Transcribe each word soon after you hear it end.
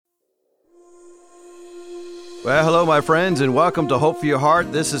Well, hello, my friends, and welcome to Hope for Your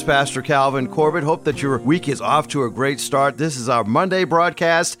Heart. This is Pastor Calvin Corbett. Hope that your week is off to a great start. This is our Monday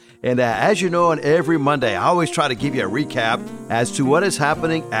broadcast, and as you know, on every Monday, I always try to give you a recap as to what is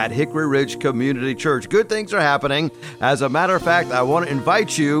happening at Hickory Ridge Community Church. Good things are happening. As a matter of fact, I want to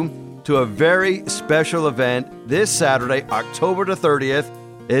invite you to a very special event this Saturday, October the 30th.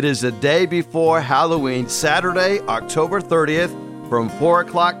 It is the day before Halloween, Saturday, October 30th. From 4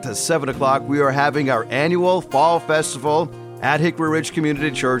 o'clock to 7 o'clock, we are having our annual Fall Festival at Hickory Ridge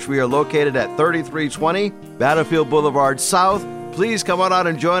Community Church. We are located at 3320 Battlefield Boulevard South. Please come on out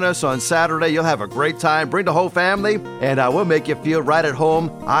and join us on Saturday. You'll have a great time. Bring the whole family, and we'll make you feel right at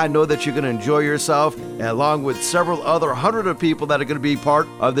home. I know that you're going to enjoy yourself, along with several other hundred of people that are going to be part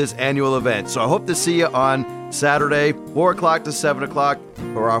of this annual event. So I hope to see you on Saturday, 4 o'clock to 7 o'clock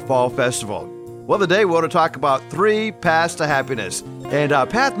for our Fall Festival. Well, today we want to talk about 3 paths to happiness. And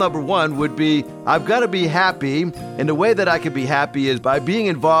path number 1 would be, I've got to be happy. And the way that I can be happy is by being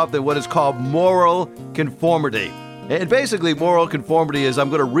involved in what is called moral conformity. And basically, moral conformity is I'm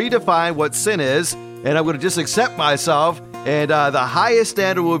going to redefine what sin is, and I'm going to just accept myself. And the highest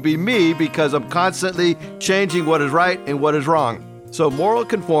standard will be me because I'm constantly changing what is right and what is wrong. So moral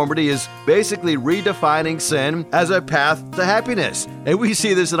conformity is basically redefining sin as a path to happiness. And we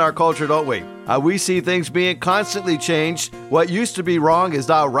see this in our culture, don't we? We see things being constantly changed. What used to be wrong is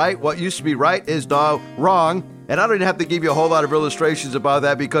now right. What used to be right is now wrong. And I don't even have to give you a whole lot of illustrations about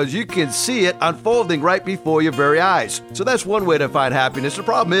that because you can see it unfolding right before your very eyes. So that's one way to find happiness. The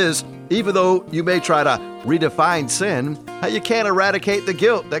problem is, even though you may try to redefine sin, you can't eradicate the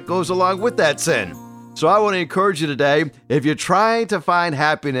guilt that goes along with that sin. So I want to encourage you today, if you're trying to find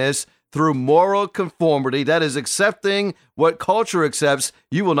happiness through moral conformity, that is accepting what culture accepts,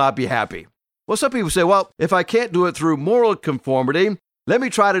 you will not be happy. Well, some people say, well, if I can't do it through moral conformity, let me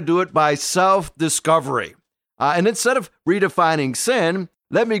try to do it by self-discovery. And instead of redefining sin,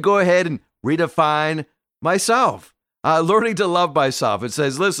 let me go ahead and redefine myself. Learning to love myself. It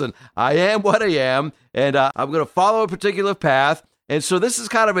says, listen, I am what I am, and I'm going to follow a particular path. And so this is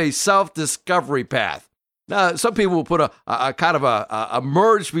kind of a self-discovery path. Now, some people will put a kind of a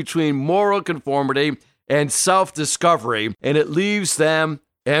merge between moral conformity and self-discovery, and it leaves them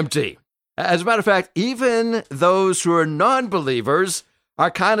empty. As a matter of fact, even those who are non-believers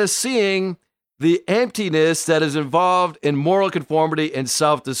are kind of seeing the emptiness that is involved in moral conformity and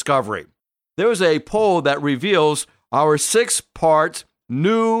self-discovery. There was a poll that reveals our 6-part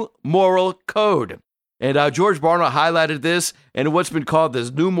new moral code. And George Barna highlighted this in what's been called this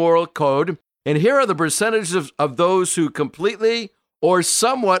new moral code. And here are the percentages of those who completely or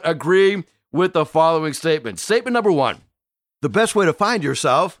somewhat agree with the following statement. Statement number 1, the best way to find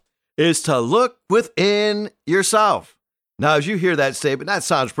yourself is to look within yourself. Now, as you hear that statement, that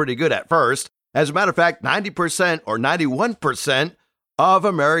sounds pretty good at first. As a matter of fact, 90% or 91% of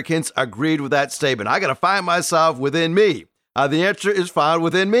Americans agreed with that statement. I got to find myself within me. The answer is found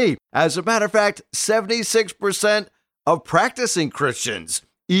within me. As a matter of fact, 76% of practicing Christians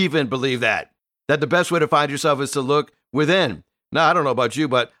even believe that the best way to find yourself is to look within. Now, I don't know about you,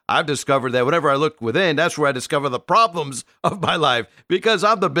 but I've discovered that whenever I look within, that's where I discover the problems of my life because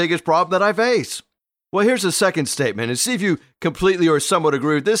I'm the biggest problem that I face. Well, here's the second statement, and see if you completely or somewhat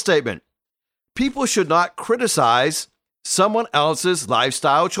agree with this statement. People should not criticize someone else's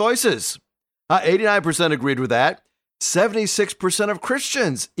lifestyle choices. 89% agreed with that. 76% of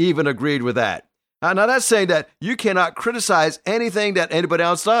Christians even agreed with that. Now that's saying that you cannot criticize anything that anybody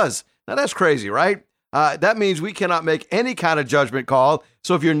else does. Now that's crazy, right? That means we cannot make any kind of judgment call.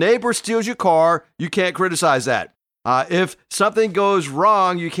 So if your neighbor steals your car, you can't criticize that. If something goes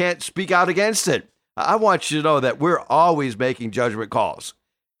wrong, you can't speak out against it. I want you to know that we're always making judgment calls.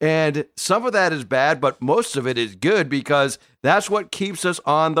 And some of that is bad, but most of it is good because that's what keeps us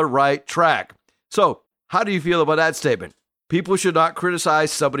on the right track. So how do you feel about that statement? People should not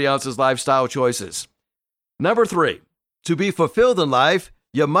criticize somebody else's lifestyle choices. Number 3, to be fulfilled in life,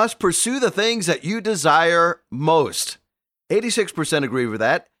 you must pursue the things that you desire most. 86% agreed with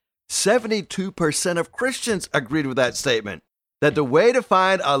that. 72% of Christians agreed with that statement, that the way to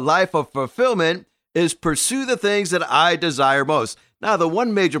find a life of fulfillment is pursue the things that I desire most. Now, the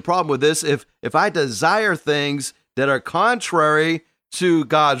one major problem with this, if I desire things that are contrary to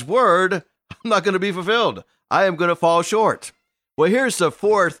God's word, I'm not going to be fulfilled. I am going to fall short. Well, here's the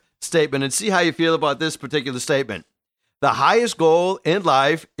 4th statement, and see how you feel about this particular statement. The highest goal in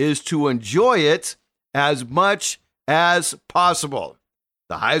life is to enjoy it as much as possible.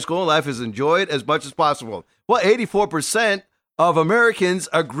 The highest goal in life is enjoy it as much as possible. Well, 84% of Americans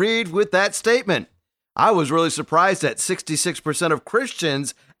agreed with that statement. I was really surprised that 66% of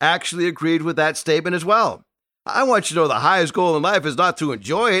Christians actually agreed with that statement as well. I want you to know the highest goal in life is not to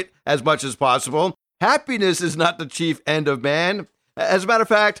enjoy it as much as possible. Happiness is not the chief end of man. As a matter of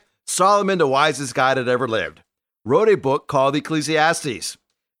fact, Solomon, the wisest guy that ever lived, wrote a book called Ecclesiastes.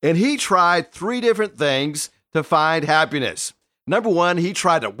 And he tried 3 different things to find happiness. Number 1, he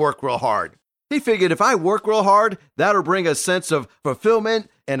tried to work real hard. He figured if I work real hard, that'll bring a sense of fulfillment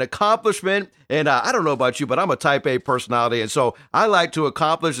and accomplishment. And I don't know about you, but I'm a type A personality. And so I like to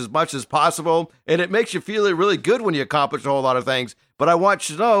accomplish as much as possible. And it makes you feel really good when you accomplish a whole lot of things. But I want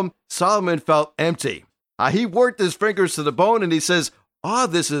you to know, Solomon felt empty. He worked his fingers to the bone and he says,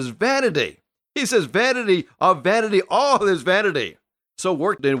 this is vanity. He says, vanity of vanity, all is vanity. So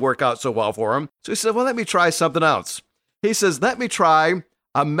work didn't work out so well for him. So he said, well, let me try something else. He says, let me try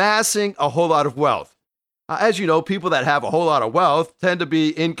amassing a whole lot of wealth. As you know, people that have a whole lot of wealth tend to be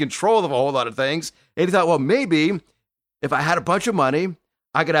in control of a whole lot of things. And he thought, well, maybe if I had a bunch of money,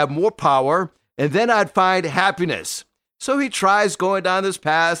 I could have more power, and then I'd find happiness. So he tries going down this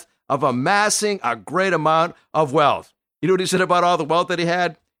path of amassing a great amount of wealth. You know what he said about all the wealth that he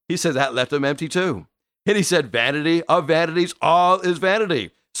had? He said that left him empty too. And he said, vanity of vanities, all is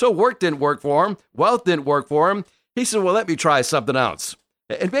vanity. So work didn't work for him. Wealth didn't work for him. He said, well, let me try something else.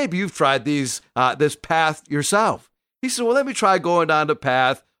 And maybe you've tried this path yourself. He said, well, let me try going down the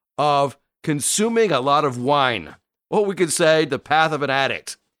path of consuming a lot of wine. Or we could say the path of an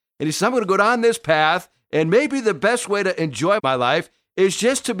addict. And he said, I'm going to go down this path, and maybe the best way to enjoy my life is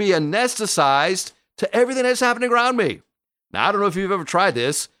just to be anesthetized to everything that's happening around me. Now, I don't know if you've ever tried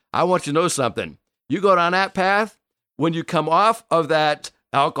this. I want you to know something. You go down that path, when you come off of that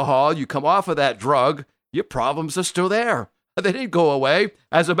alcohol, you come off of that drug, your problems are still there. They didn't go away.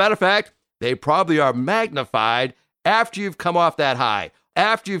 As a matter of fact, they probably are magnified after you've come off that high,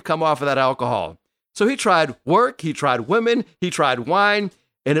 after you've come off of that alcohol. So he tried work, he tried women, he tried wine,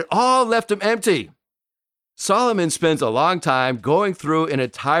 and it all left him empty. Solomon spends a long time going through an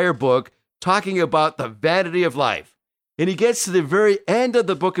entire book talking about the vanity of life. And he gets to the very end of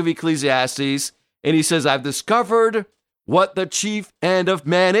the book of Ecclesiastes, and he says, I've discovered what the chief end of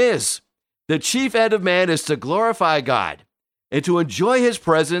man is. The chief end of man is to glorify God and to enjoy his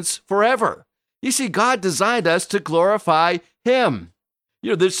presence forever. You see, God designed us to glorify him. You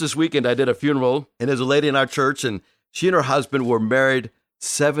know, this weekend I did a funeral, and there's a lady in our church, and she and her husband were married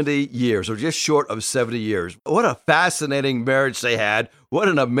 70 years, or just short of 70 years. What a fascinating marriage they had. What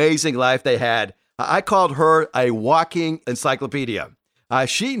an amazing life they had. I called her a walking encyclopedia.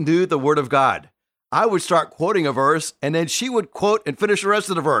 She knew the Word of God. I would start quoting a verse, and then she would quote and finish the rest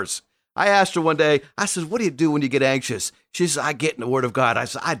of the verse. I asked her one day, I said, what do you do when you get anxious? She said, I get in the Word of God. I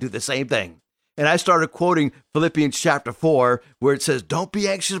said, I do the same thing. And I started quoting Philippians chapter 4, where it says, don't be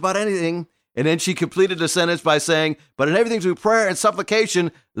anxious about anything. And then she completed the sentence by saying, but in everything through prayer and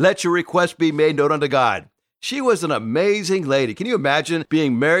supplication, let your request be made known unto God. She was an amazing lady. Can you imagine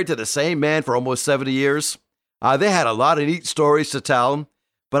being married to the same man for almost 70 years? They had a lot of neat stories to tell.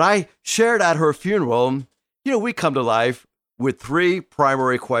 But I shared at her funeral, we come to life with 3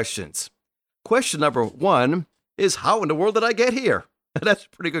 primary questions. Question number 1 is, how in the world did I get here? That's a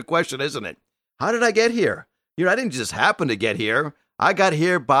pretty good question, isn't it? How did I get here? I didn't just happen to get here. I got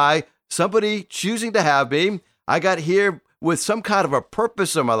here by somebody choosing to have me. I got here with some kind of a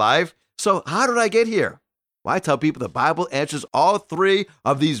purpose in my life. So how did I get here? Well, I tell people the Bible answers all 3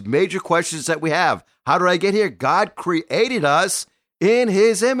 of these major questions that we have. How did I get here? God created us in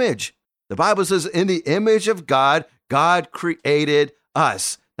his image. The Bible says in the image of God, God created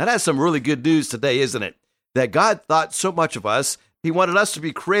us. Now that's some really good news today, isn't it? That God thought so much of us, he wanted us to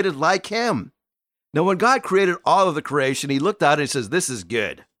be created like him. Now when God created all of the creation, he looked at it and says, this is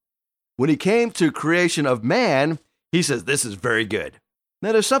good. When he came to creation of man, he says, this is very good.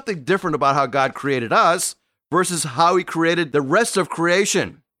 Now there's something different about how God created us versus how he created the rest of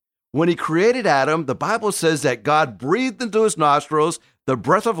creation. When he created Adam, the Bible says that God breathed into his nostrils the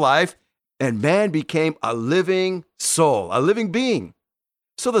breath of life, and man became a living soul, a living being.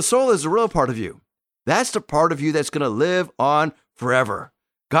 So the soul is the real part of you. That's the part of you that's going to live on forever.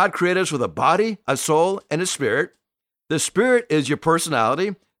 God created us with a body, a soul, and a spirit. The spirit is your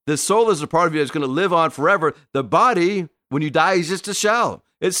personality. The soul is the part of you that's going to live on forever. The body, when you die, is just a shell.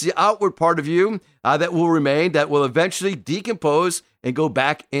 It's the outward part of you that will remain, that will eventually decompose and go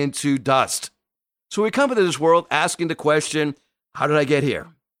back into dust. So we come into this world asking the question, how did I get here?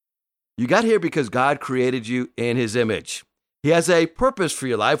 You got here because God created you in his image. He has a purpose for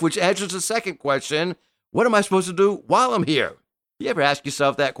your life, which answers the second question, what am I supposed to do while I'm here? You ever ask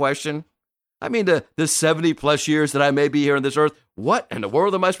yourself that question? I mean, the 70 plus years that I may be here on this earth, what in the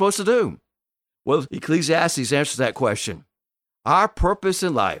world am I supposed to do? Well, Ecclesiastes answers that question. Our purpose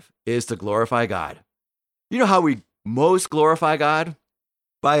in life is to glorify God. You know how we most glorify God?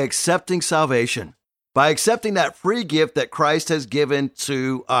 By accepting salvation, by accepting that free gift that Christ has given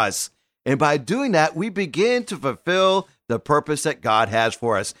to us. And by doing that, we begin to fulfill the purpose that God has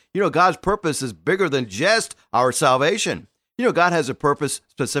for us. You know, God's purpose is bigger than just our salvation. You know, God has a purpose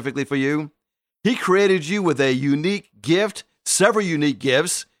specifically for you. He created you with a unique gift, several unique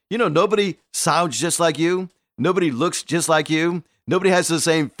gifts. You know, nobody sounds just like you. Nobody looks just like you. Nobody has the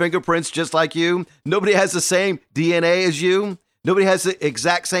same fingerprints just like you. Nobody has the same DNA as you. Nobody has the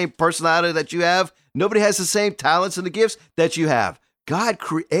exact same personality that you have. Nobody has the same talents and the gifts that you have. God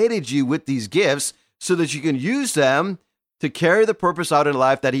created you with these gifts so that you can use them to carry the purpose out in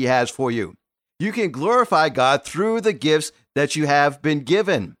life that He has for you. You can glorify God through the gifts that you have been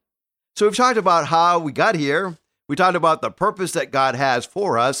given. So we've talked about how we got here. We talked about the purpose that God has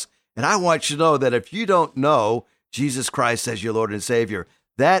for us. And I want you to know that if you don't know Jesus Christ as your Lord and Savior,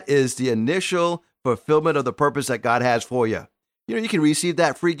 that is the initial fulfillment of the purpose that God has for you. You know, you can receive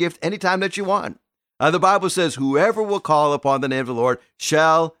that free gift anytime that you want. The Bible says, whoever will call upon the name of the Lord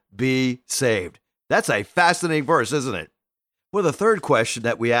shall be saved. That's a fascinating verse, isn't it? Well, the third question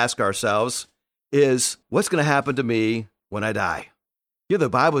that we ask ourselves is, what's going to happen to me when I die? You know, the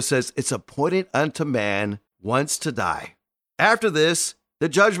Bible says it's appointed unto man once to die. After this, the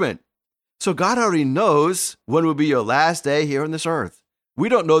judgment. So God already knows when will be your last day here on this earth. We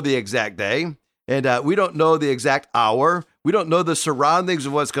don't know the exact day, and we don't know the exact hour. We don't know the surroundings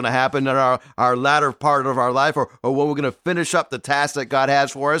of what's going to happen in our latter part of our life or when we're going to finish up the task that God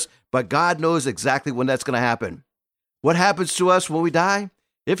has for us, but God knows exactly when that's going to happen. What happens to us when we die?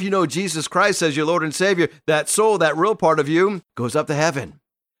 If you know Jesus Christ as your Lord and Savior, that soul, that real part of you, goes up to heaven.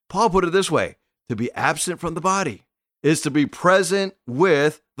 Paul put it this way, to be absent from the body is to be present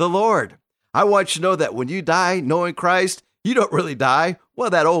with the Lord. I want you to know that when you die knowing Christ, you don't really die.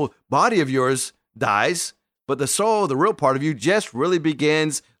 Well, that old body of yours dies, but the soul, the real part of you, just really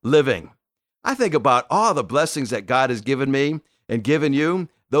begins living. I think about all the blessings that God has given me and given you,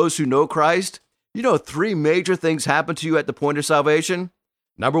 those who know Christ. You know, 3 major things happen to you at the point of salvation.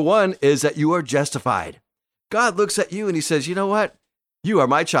 Number 1 is that you are justified. God looks at you and He says, you know what? You are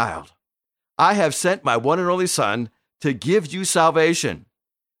my child. I have sent my one and only Son to give you salvation.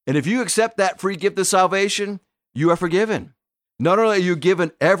 And if you accept that free gift of salvation, you are forgiven. Not only are you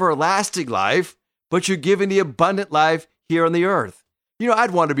given everlasting life, but you're given the abundant life here on the earth. You know,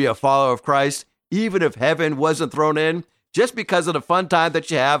 I'd want to be a follower of Christ, even if heaven wasn't thrown in, just because of the fun time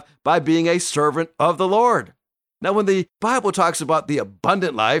that you have by being a servant of the Lord. Now, when the Bible talks about the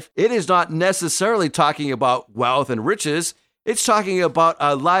abundant life, it is not necessarily talking about wealth and riches. It's talking about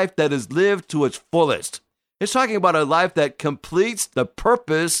a life that is lived to its fullest. It's talking about a life that completes the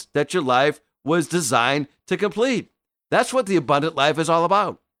purpose that your life was designed to complete. That's what the abundant life is all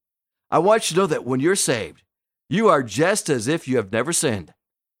about. I want you to know that when you're saved, you are just as if you have never sinned.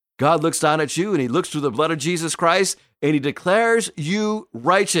 God looks down at you and He looks through the blood of Jesus Christ and He declares you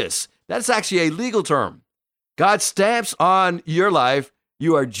righteous. That's actually a legal term. God stamps on your life,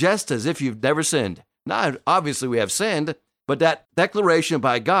 you are just as if you've never sinned. Now, obviously we have sinned, but that declaration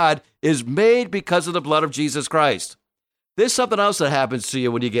by God is made because of the blood of Jesus Christ. There's something else that happens to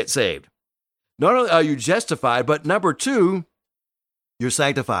you when you get saved. Not only are you justified, but number 2, you're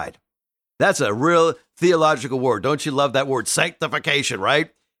sanctified. That's a real theological word. Don't you love that word, sanctification,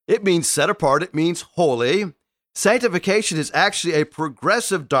 right? It means set apart. It means holy. Sanctification is actually a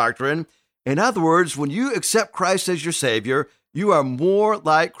progressive doctrine. In other words, when you accept Christ as your Savior, you are more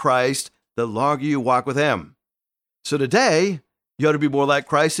like Christ the longer you walk with Him. So today, you ought to be more like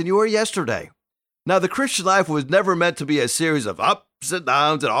Christ than you were yesterday. Now, the Christian life was never meant to be a series of ups and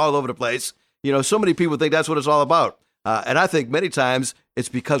downs and all over the place. You know, so many people think that's what it's all about. And I think many times it's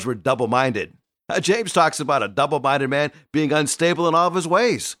because we're double-minded. James talks about a double-minded man being unstable in all of his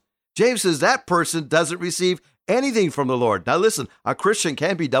ways. James says that person doesn't receive anything from the Lord. Now listen, a Christian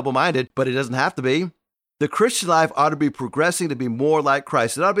can be double-minded, but it doesn't have to be. The Christian life ought to be progressing to be more like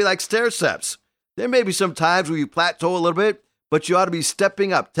Christ. It ought to be like stair steps. There may be some times where you plateau a little bit, but you ought to be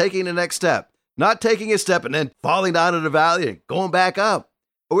stepping up, taking the next step, not taking a step and then falling down in the valley and going back up.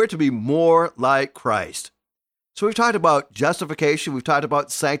 We're to be more like Christ. So we've talked about justification. We've talked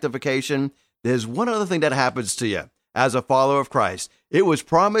about sanctification. There's one other thing that happens to you as a follower of Christ. It was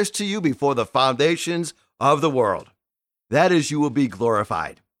promised to you before the foundations of the world. That is, you will be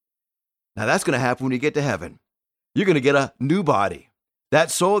glorified. Now that's going to happen when you get to heaven. You're going to get a new body.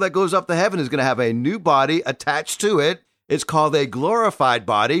 That soul that goes up to heaven is going to have a new body attached to it. It's called a glorified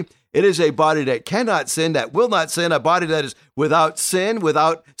body. It is a body that cannot sin, that will not sin, a body that is without sin,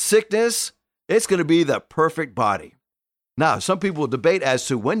 without sickness. It's going to be the perfect body. Now, some people will debate as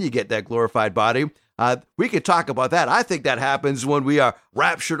to when you get that glorified body. We could talk about that. I think that happens when we are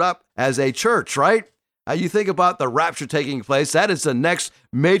raptured up as a church, right? You think about the rapture taking place. That is the next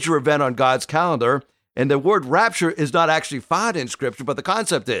major event on God's calendar. And the word rapture is not actually found in Scripture, but the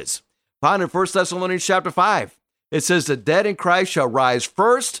concept is found in 1 Thessalonians chapter 5. It says, the dead in Christ shall rise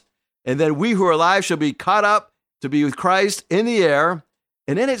first, and then we who are alive shall be caught up to be with Christ in the air.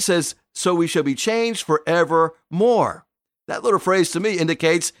 And then it says, so we shall be changed forevermore. That little phrase to me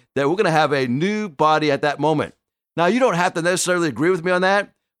indicates that we're going to have a new body at that moment. Now, you don't have to necessarily agree with me on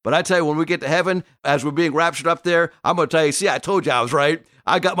that, but I tell you, when we get to heaven, as we're being raptured up there, I'm going to tell you, see, I told you I was right.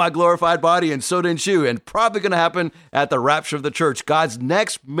 I got my glorified body, and so didn't you. And probably going to happen at the rapture of the church, God's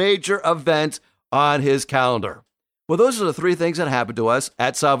next major event on his calendar. Well, those are the three things that happen to us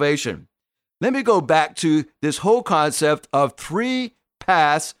at salvation. Let me go back to this whole concept of three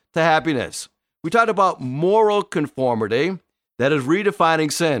paths to happiness. We talked about moral conformity, that is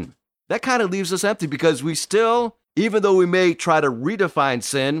redefining sin. That kind of leaves us empty because we still, even though we may try to redefine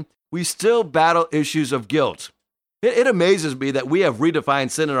sin, we still battle issues of guilt. It amazes me that we have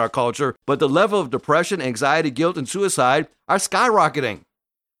redefined sin in our culture, but the level of depression, anxiety, guilt, and suicide are skyrocketing.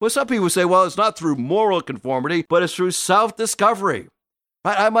 Well, some people say, well, it's not through moral conformity, but it's through self-discovery.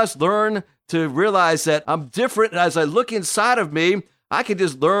 I must learn to realize that I'm different. As I look inside of me, I can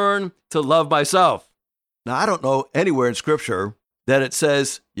just learn to love myself. Now, I don't know anywhere in Scripture that it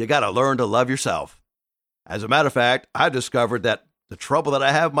says you got to learn to love yourself. As a matter of fact, I discovered that the trouble that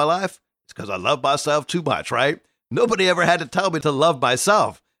I have in my life is because I love myself too much, right? Nobody ever had to tell me to love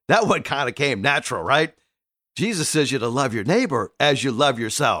myself. That one kind of came natural, right? Jesus says you to love your neighbor as you love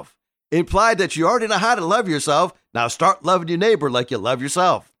yourself. Implied that you already know how to love yourself. Now start loving your neighbor like you love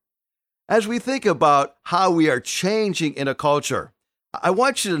yourself. As we think about how we are changing in a culture, I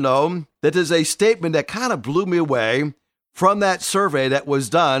want you to know that there's a statement that kind of blew me away from that survey that was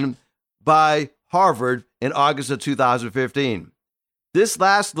done by Harvard in August of 2015. This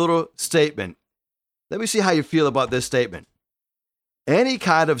last little statement, let me see how you feel about this statement. Any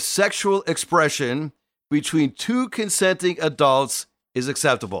kind of sexual expression between two consenting adults is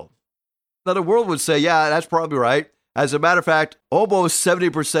acceptable. Now, the world would say, yeah, that's probably right. As a matter of fact, almost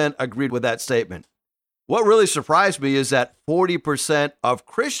 70% agreed with that statement. What really surprised me is that 40% of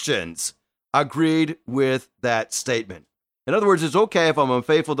Christians agreed with that statement. In other words, it's okay if I'm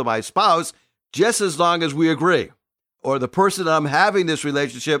unfaithful to my spouse, just as long as we agree, or the person that I'm having this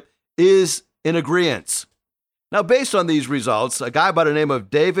relationship is in agreement. Now, based on these results, a guy by the name of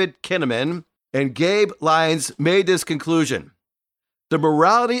David Kinnaman and Gabe Lyons made this conclusion. The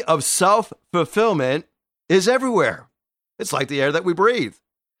morality of self-fulfillment is everywhere. It's like the air that we breathe.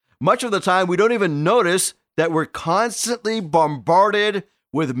 Much of the time, we don't even notice that we're constantly bombarded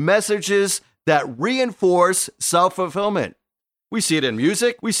with messages that reinforce self-fulfillment. We see it in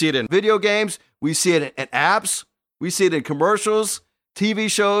music, we see it in video games, we see it in apps, we see it in commercials, TV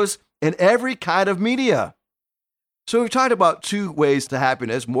shows, and every kind of media. So we've talked about two ways to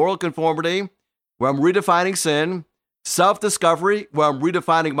happiness: moral conformity, where I'm redefining sin; self-discovery, where I'm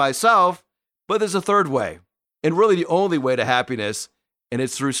redefining myself. But there's a third way, and really the only way to happiness, and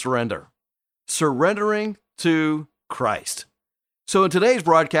it's through surrender. Surrendering to Christ. So in today's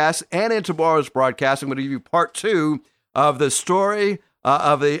broadcast and in tomorrow's broadcast, I'm going to give you part 2 of the story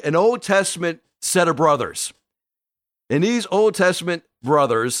of an Old Testament set of brothers. And these Old Testament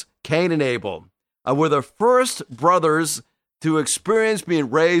brothers, Cain and Abel, were the first brothers to experience being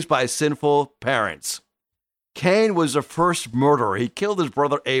raised by sinful parents. Cain was the first murderer. He killed his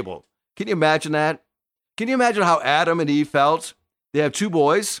brother Abel. Can you imagine that? Can you imagine how Adam and Eve felt? They have 2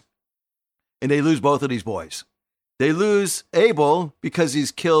 boys, and they lose both of these boys. They lose Abel because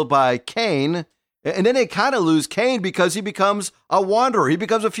he's killed by Cain, and then they kind of lose Cain because he becomes a wanderer. He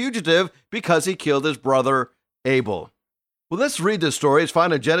becomes a fugitive because he killed his brother Abel. Well, let's read this story. It's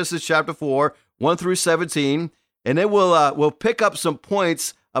found in Genesis chapter 4, 1 through 17, and then we'll pick up some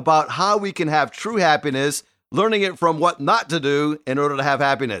points about how we can have true happiness, learning it from what not to do in order to have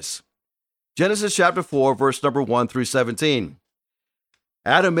happiness. Genesis chapter 4, verse number 1 through 17.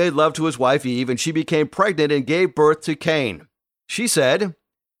 Adam made love to his wife Eve, and she became pregnant and gave birth to Cain. She said,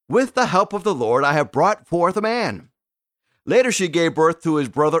 "With the help of the Lord, I have brought forth a man." Later, she gave birth to his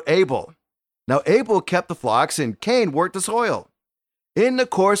brother Abel. Now Abel kept the flocks, and Cain worked the soil. In the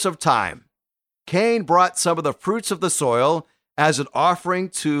course of time, Cain brought some of the fruits of the soil as an offering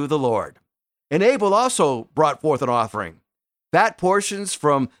to the Lord. And Abel also brought forth an offering, fat portions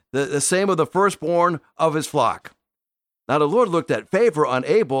from the same of the firstborn of his flock. Now the Lord looked at favor on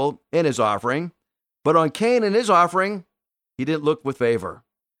Abel and his offering, but on Cain and his offering, he didn't look with favor.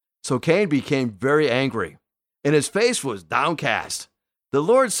 So Cain became very angry, and his face was downcast. The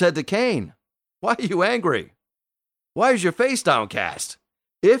Lord said to Cain, Why are you angry? Why is your face downcast?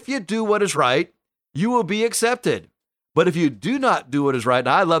 If you do what is right, you will be accepted. But if you do not do what is right, and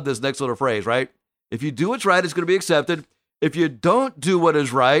I love this next little phrase, right? If you do what's right, it's going to be accepted. If you don't do what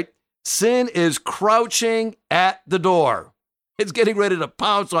is right, sin is crouching at the door. It's getting ready to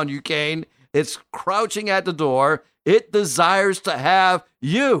pounce on you, Cain. It's crouching at the door. It desires to have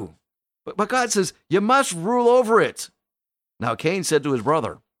you. But God says, you must rule over it. Now Cain said to his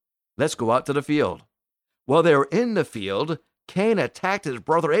brother, let's go out to the field. While they were in the field, Cain attacked his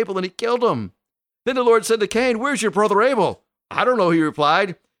brother Abel and he killed him. Then the Lord said to Cain, where's your brother Abel? I don't know, he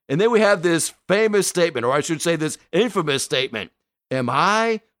replied. And then we have this famous statement, or I should say this infamous statement. Am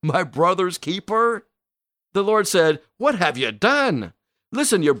I my brother's keeper? The Lord said, what have you done?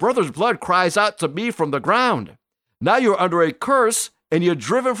 Listen, your brother's blood cries out to me from the ground. Now you're under a curse and you're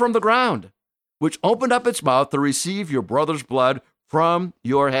driven from the ground, which opened up its mouth to receive your brother's blood from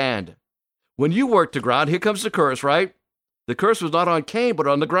your hand. When you work the ground, here comes the curse, right? The curse was not on Cain, but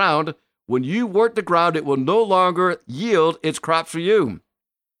on the ground. When you work the ground, it will no longer yield its crops for you.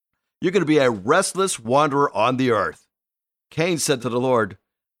 You're going to be a restless wanderer on the earth. Cain said to the Lord,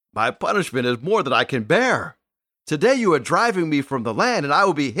 my punishment is more than I can bear. Today you are driving me from the land, and I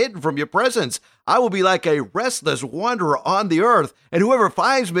will be hidden from your presence. I will be like a restless wanderer on the earth, and whoever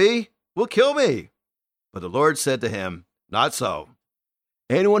finds me will kill me. But the Lord said to him, not so.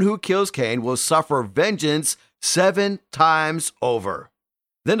 Anyone who kills Cain will suffer vengeance 7 times over.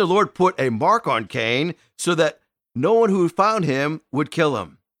 Then the Lord put a mark on Cain so that no one who found him would kill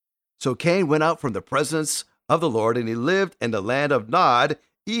him. So Cain went out from the presence of the Lord, and he lived in the land of Nod,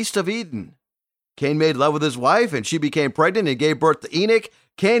 east of Eden. Cain made love with his wife, and she became pregnant and gave birth to Enoch.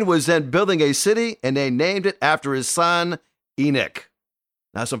 Cain was then building a city, and they named it after his son, Enoch.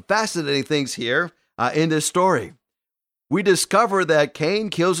 Now, some fascinating things here in this story. We discover that Cain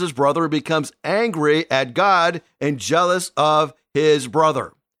kills his brother and becomes angry at God and jealous of his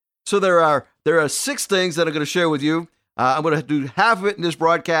brother. So there are 6 things that I'm going to share with you. I'm going to do half of it in this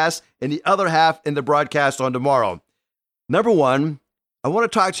broadcast and the other half in the broadcast on tomorrow. Number 1, I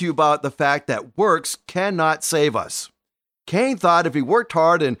want to talk to you about the fact that works cannot save us. Cain thought if he worked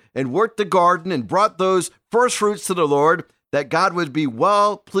hard and worked the garden and brought those first fruits to the Lord, that God would be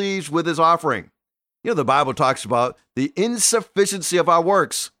well pleased with his offering. You know, the Bible talks about the insufficiency of our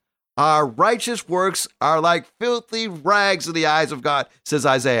works. Our righteous works are like filthy rags in the eyes of God, says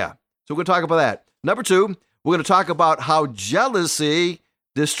Isaiah. So we're going to talk about that. Number 2, we're going to talk about how jealousy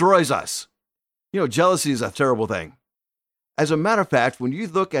destroys us. You know, jealousy is a terrible thing. As a matter of fact, when you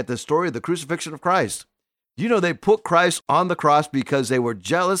look at the story of the crucifixion of Christ, you know they put Christ on the cross because they were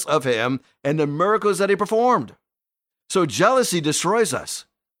jealous of him and the miracles that he performed. So jealousy destroys us.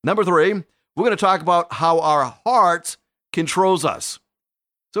 Number 3, we're going to talk about how our heart controls us.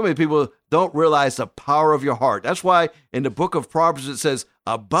 So many people don't realize the power of your heart. That's why in the book of Proverbs it says,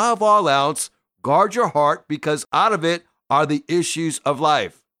 above all else, guard your heart because out of it are the issues of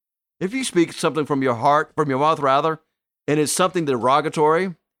life. If you speak something from your heart, from your mouth rather, and it's something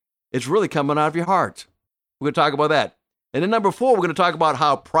derogatory, it's really coming out of your heart. We're going to talk about that. And then number 4, we're going to talk about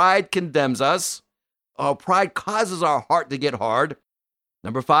how pride condemns us. How pride causes our heart to get hard.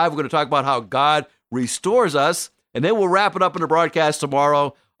 Number 5, we're going to talk about how God restores us. And then we'll wrap it up in the broadcast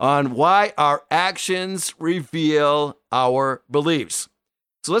tomorrow on why our actions reveal our beliefs.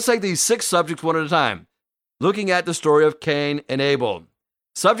 So let's take these 6 subjects one at a time, looking at the story of Cain and Abel.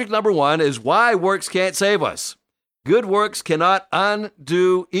 Subject number 1 is why works can't save us. Good works cannot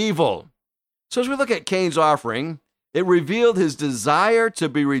undo evil. So as we look at Cain's offering, it revealed his desire to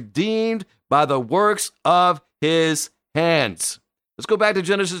be redeemed by the works of his hands. Let's go back to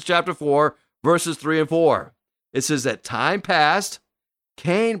Genesis chapter 4, verses 3 and 4. It says that time passed,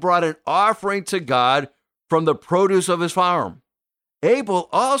 Cain brought an offering to God from the produce of his farm. Abel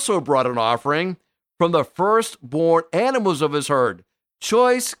also brought an offering from the firstborn animals of his herd,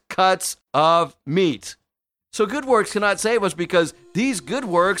 choice cuts of meat. So good works cannot save us because these good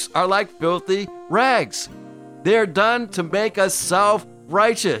works are like filthy rags. They're done to make us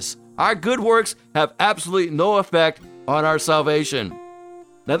self-righteous. Our good works have absolutely no effect on our salvation.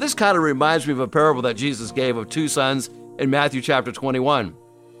 Now this kind of reminds me of a parable that Jesus gave of 2 sons in Matthew chapter 21.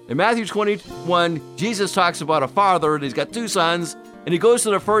 In Matthew 21, Jesus talks about a father and he's got 2 sons and he goes to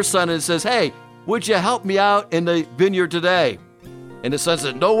the first son and says, hey, would you help me out in the vineyard today? And the son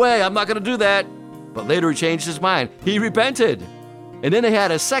said, no way, I'm not going to do that. But later he changed his mind. He repented. And then they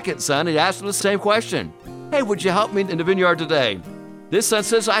had a second son. He asked him the same question. Hey, would you help me in the vineyard today? This son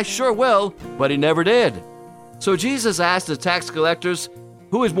says, I sure will, but he never did. So Jesus asked the tax collectors,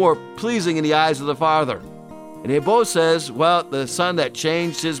 who is more pleasing in the eyes of the Father? And they both says, well, the son that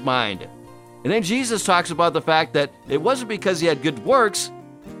changed his mind. And then Jesus talks about the fact that it wasn't because he had good works,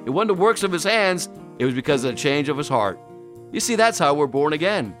 it wasn't the works of his hands, it was because of the change of his heart. You see, that's how we're born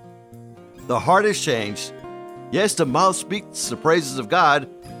again. The heart is changed. Yes, the mouth speaks the praises of God,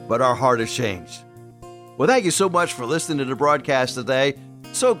 but our heart is changed. Well, thank you so much for listening to the broadcast today.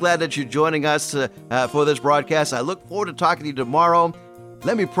 So glad that you're joining us for this broadcast. I look forward to talking to you tomorrow.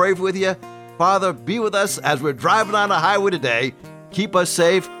 Let me pray with you. Father, be with us as we're driving on the highway today. Keep us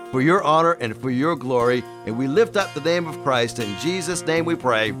safe for your honor and for your glory. And we lift up the name of Christ. In Jesus' name we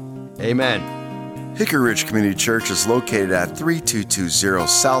pray. Amen. Hickory Ridge Community Church is located at 3220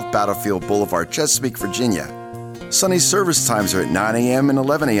 South Battlefield Boulevard, Chesapeake, Virginia. Sunday service times are at 9 a.m. and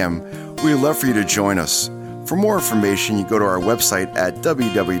 11 a.m. We'd love for you to join us. For more information, you go to our website at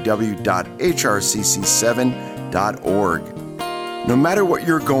www.hrcc7.org. No matter what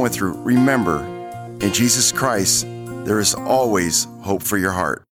you're going through, remember, in Jesus Christ, there is always hope for your heart.